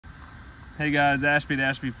Hey guys,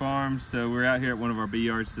 Ashby Farms. So we're out here at one of our bee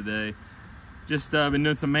yards today. Just been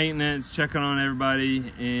doing some maintenance, checking on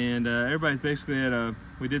everybody, and everybody's basically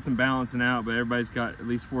we did some balancing out, but everybody's got at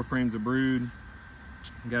least 4 frames of brood.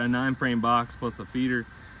 We got a 9-frame box plus a feeder.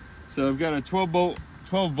 So I've got a 12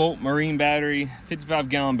 volt marine battery,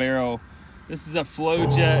 55-gallon barrel. This is a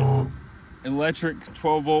FlowJet electric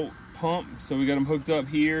 12 volt pump. So we got them hooked up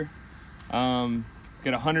here.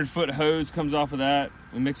 Got a 100-foot hose comes off of that.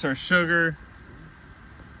 We mix our sugar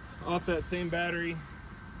off that same battery.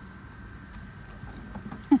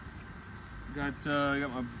 Got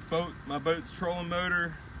my boat's trolling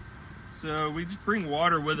motor. So we just bring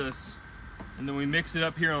water with us, and then we mix it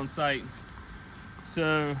up here on site.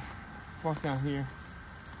 So walk down here.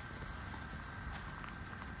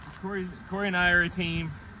 Corey and I are a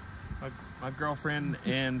team. My girlfriend,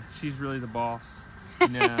 and she's really the boss. You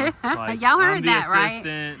know, like, y'all heard I'm the that,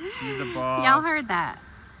 assistant, right? She's the boss. Y'all heard that.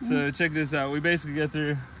 So check this out. We basically go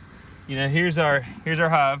through, you know, here's our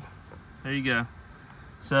hive. There you go.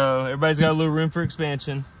 So everybody's got a little room for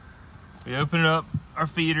expansion. We open up our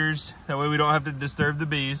feeders. That way we don't have to disturb the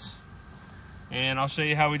bees. And I'll show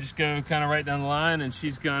you how we just go kind of right down the line, and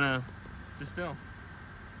she's gonna just film.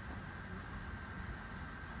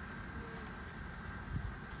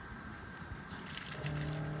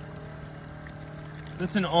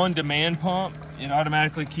 It's an on-demand pump. It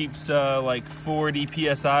automatically keeps like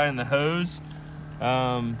 40 psi in the hose,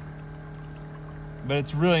 but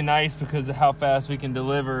it's really nice because of how fast we can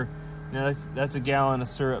deliver. You know, that's a gallon of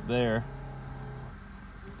syrup there.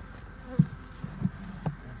 If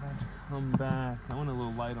I have to come back, I want a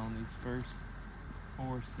little light on these first.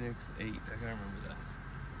 4, 6, 8. I gotta remember that.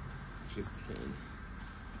 Just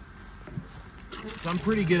 10. So I'm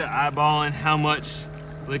pretty good at eyeballing how much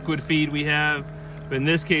liquid feed we have. But in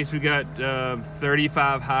this case, we got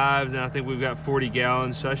 35 hives, and I think we've got 40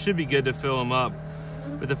 gallons, so I should be good to fill them up.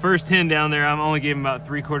 But the first 10 down there, I'm only giving about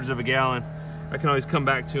 3/4 of a gallon. I can always come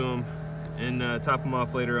back to them and top them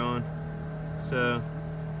off later on. So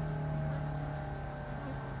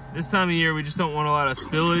this time of year, we just don't want a lot of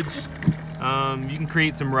spillage. You can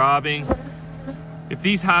create some robbing. If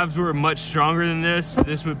these hives were much stronger than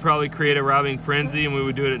this would probably create a robbing frenzy, and we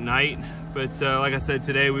would do it at night. But like I said,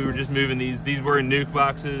 today we were just moving these. These were in nuke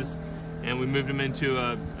boxes, and we moved them into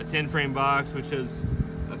a 10-frame box, which has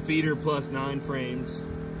a feeder plus 9 frames.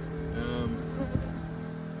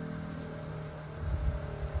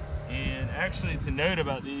 And actually, to note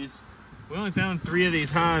about these, we only found 3 of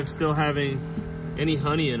these hives still having any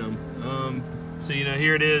honey in them. So, you know,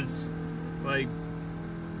 here it is, like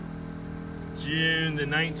June the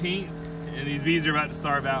 19th, and these bees are about to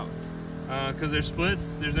starve out. Because they're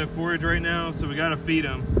splits, there's no forage right now, so we gotta feed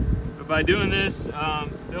them. But by doing this,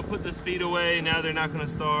 they'll put this feed away. Now they're not gonna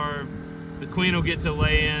starve. The queen will get to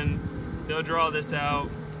lay in. They'll draw this out.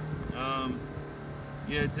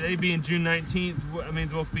 You know, today being June 19th, that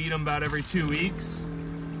means we'll feed them about every 2 weeks.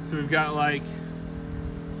 So we've got, like,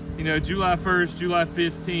 you know, July 1st, July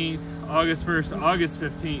 15th, August 1st, August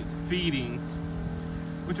 15th feedings,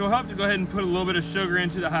 which will help to go ahead and put a little bit of sugar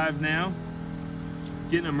into the hives now,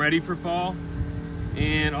 getting them ready for fall.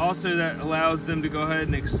 And also that allows them to go ahead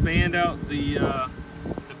and expand out the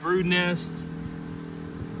brood nest,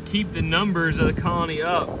 keep the numbers of the colony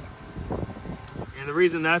up. And the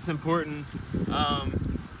reason that's important,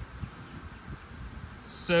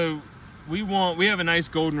 so we have a nice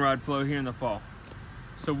goldenrod flow here in the fall.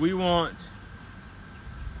 So we want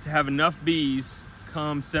to have enough bees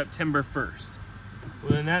come September 1st.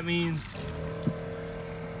 Well, then that means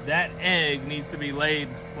that egg needs to be laid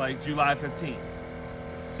like July 15th.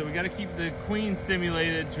 So we got to keep the queen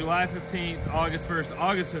stimulated July 15th, August 1st,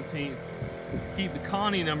 August 15th to keep the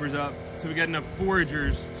colony numbers up, so we got enough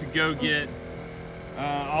foragers to go get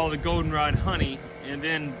all the goldenrod honey, and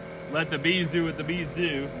then let the bees do what the bees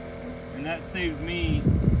do. And that saves me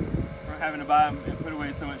from having to buy and put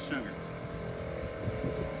away so much sugar.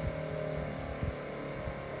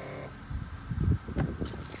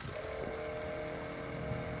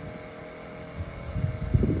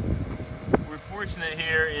 Fortunate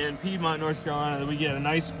here in Piedmont, North Carolina, that we get a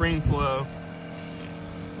nice spring flow.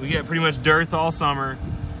 We get pretty much dearth all summer,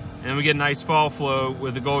 and we get a nice fall flow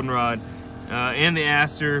with the goldenrod and the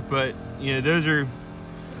aster. But you know,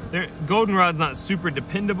 goldenrod's not super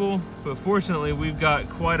dependable, but fortunately we've got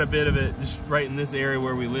quite a bit of it just right in this area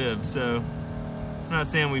where we live. So I'm not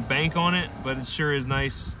saying we bank on it, but it sure is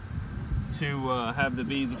nice to have the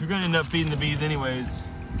bees. If you're going to end up feeding the bees anyways,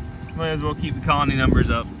 you might as well keep the colony numbers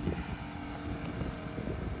up.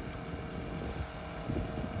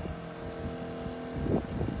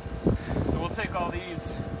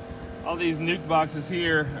 all these nuke boxes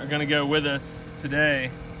here are gonna go with us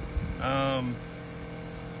today. We're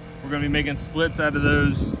gonna be making splits out of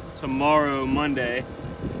those tomorrow, Monday.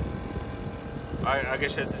 I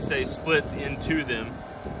guess I should say splits into them.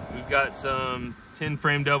 We've got some 10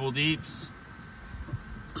 frame double deeps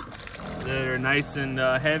that are nice and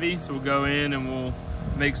heavy, so we'll go in and we'll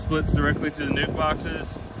make splits directly to the nuke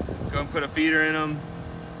boxes. Go and put a feeder in them,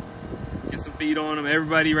 get some feed on them.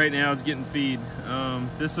 Everybody right now is getting feed.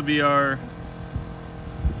 This will be our,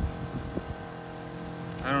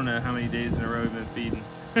 I don't know how many days in a row we've been feeding,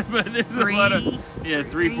 but there's a lot of, yeah,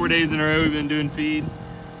 3-4 days in a row we've been doing feed.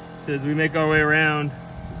 So as we make our way around,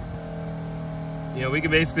 you know, we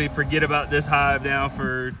can basically forget about this hive now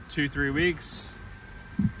for 2-3 weeks,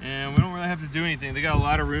 and we don't really have to do anything. They got a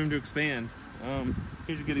lot of room to expand.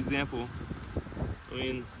 Here's a good example. I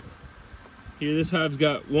mean, here this hive's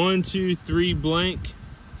got 1, 2, 3 blank,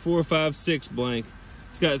 4, 5, 6 blank.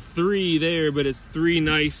 It's got 3 there, but it's 3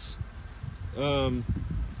 nice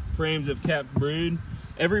frames of capped brood.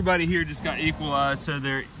 Everybody here just got equalized, so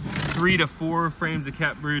they're 3 to 4 frames of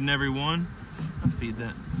capped brood in every one. I'll feed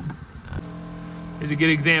that. Here's a good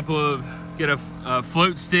example of get a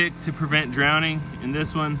float stick to prevent drowning in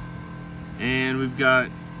this one, and we've got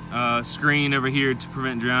a screen over here to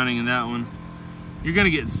prevent drowning in that one. You're gonna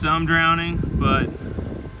get some drowning, but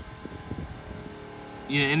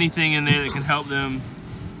yeah, anything in there that can help them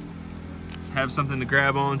have something to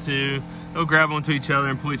grab onto. They'll grab onto each other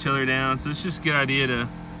and pull each other down. So it's just a good idea to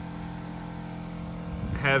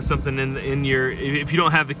have something in your, if you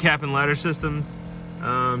don't have the cap and ladder systems,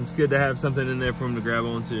 it's good to have something in there for them to grab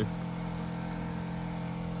onto.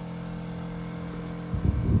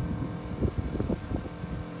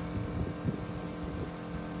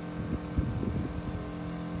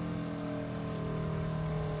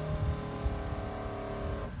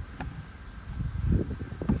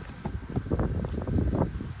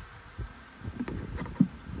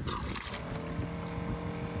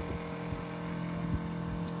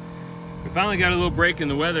 We finally got a little break in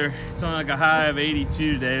the weather. It's only like a high of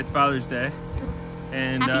 82 today. It's Father's Day.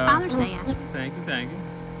 And Happy Father's Day, Asher. Thank you, thank you.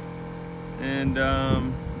 And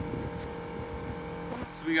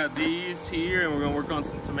so we got these here, and we're gonna work on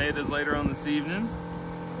some tomatoes later on this evening.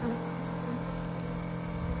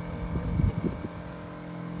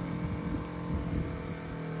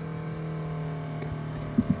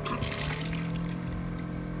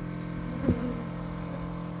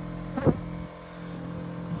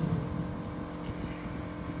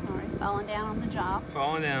 Falling down on the job.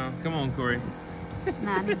 Falling down. Come on, Corey.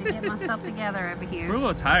 Now I need to get myself together over here. We're a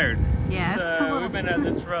little tired. Yeah, it's a little. We've been at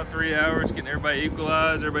this for about 3 hours, getting everybody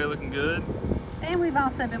equalized, everybody looking good. And we've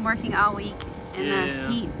also been working all week in the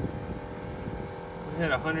heat. We had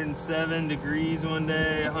 107 degrees one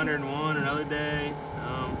day, 101 another day.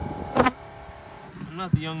 I'm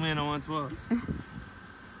not the young man I once was.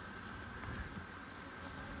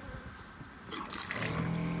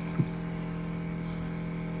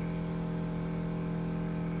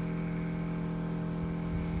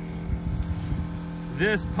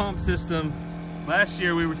 This pump system, last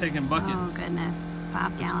year we were taking buckets. Oh goodness,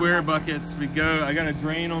 5-gallon square buckets. We go, I got a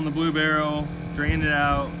drain on the blue barrel, drain it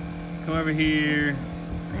out, come over here.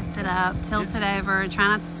 Lift it up, tilt it over, try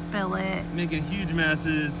not to spill it. Making huge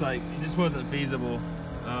messes, like it just wasn't feasible.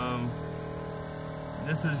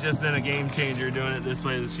 This has just been a game changer doing it this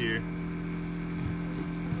way this year.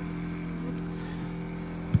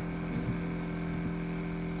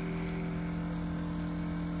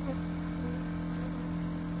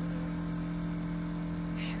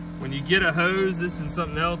 When you get a hose, this is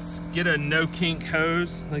something else, get a no kink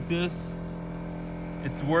hose like this.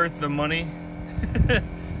 It's worth the money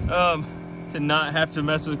to not have to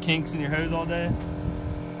mess with kinks in your hose all day.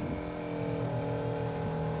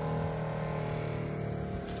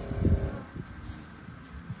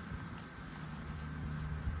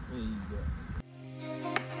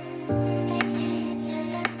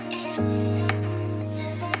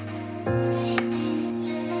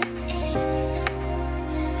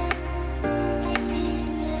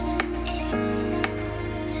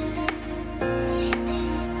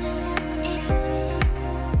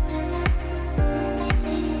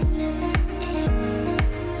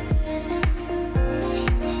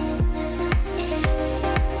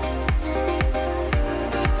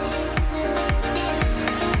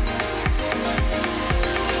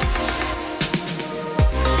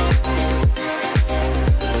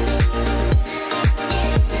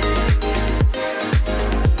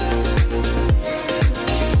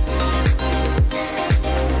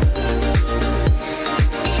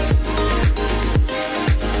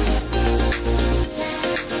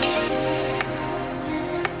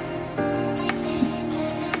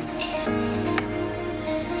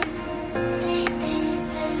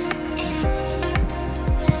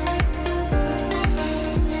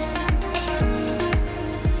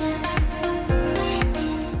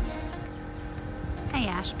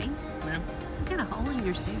 Ma'am? You got a hole in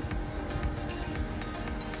your suit.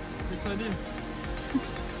 Yes, I do.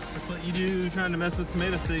 That's what you do trying to mess with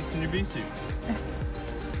tomato sticks in your bee suit.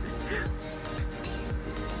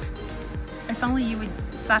 If only you would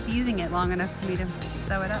stop using it long enough for me to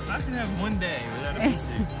sew it up. I could have one day without a bee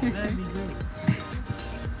suit. That'd be great.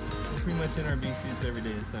 We're pretty much in our bee suits every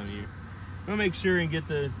day this time of year. We'll make sure and get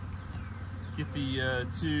the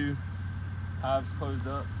two hives closed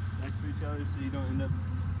up next to each other so you don't end up.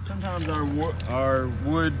 Sometimes our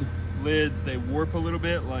wood lids, they warp a little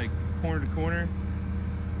bit, like corner to corner.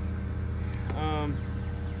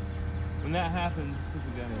 When that happens,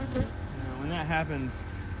 when that happens,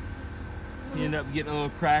 you end up getting a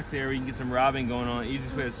little crack there where you can get some robbing going on. The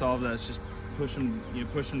easiest way to solve that is just push them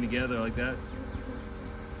together like that.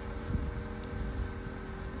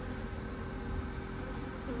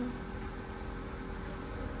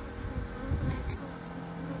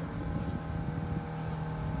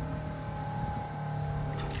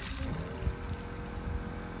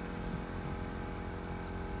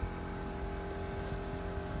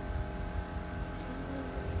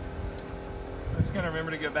 Just gotta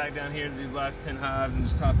remember to go back down here to these last 10 hives and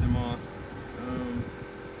just top them off.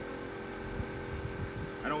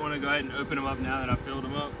 I don't want to go ahead and open them up now that I've filled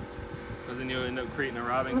them up, because then you'll end up creating a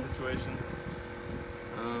robbing situation.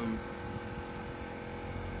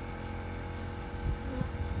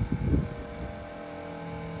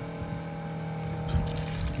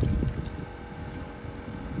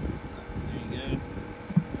 There you go.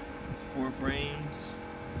 It's 4 frames.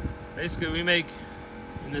 Basically, we make,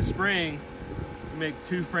 in the spring, we make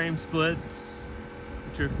 2 frame splits,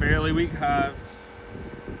 which are fairly weak hives,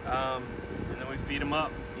 and then we feed them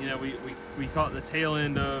up. You know, we call it the tail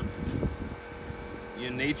end of, you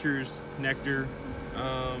know, nature's nectar,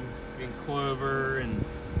 and clover, and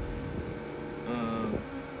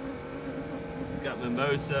got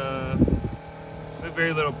mimosa, but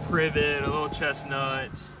very little privet, a little chestnut.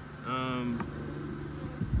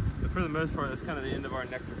 But for the most part, that's kind of the end of our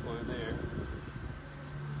nectar flow there.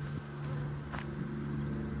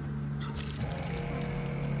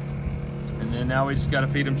 And then now we just got to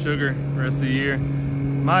feed them sugar the rest of the year.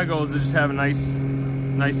 My goal is to just have a nice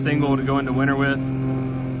single to go into winter with.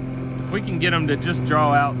 If we can get them to just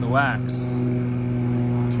draw out the wax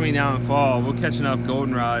between now and fall, we'll catch enough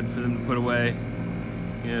goldenrod for them to put away,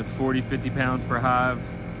 you know, 40, 50 pounds per hive.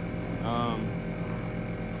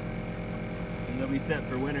 And they'll be set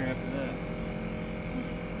for winter after that.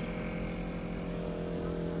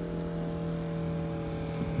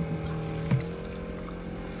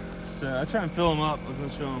 So I try and fill them up. I was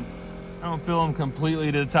gonna show them. I don't fill them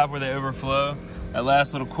completely to the top where they overflow. That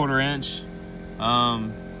last little 1/4 inch,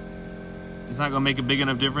 it's not gonna make a big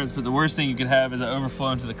enough difference, but the worst thing you could have is an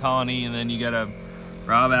overflow into the colony, and then you gotta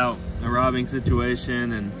rob out a robbing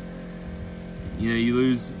situation, and you know, you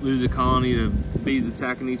lose a colony to bees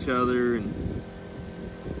attacking each other. And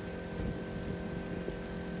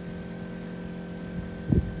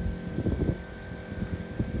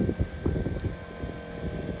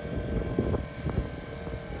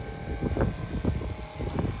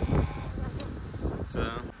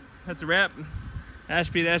so that's a wrap.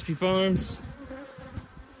 Ashby at Ashby Farms.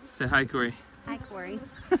 Say hi, Corey. Hi, Corey.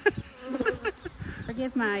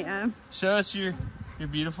 Forgive my Show us your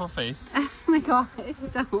beautiful face. oh my gosh,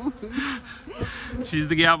 don't. She's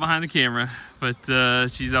the gal behind the camera, but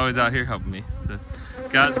she's always out here helping me. So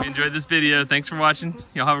guys, if you enjoyed this video, thanks for watching.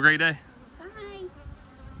 Y'all have a great day.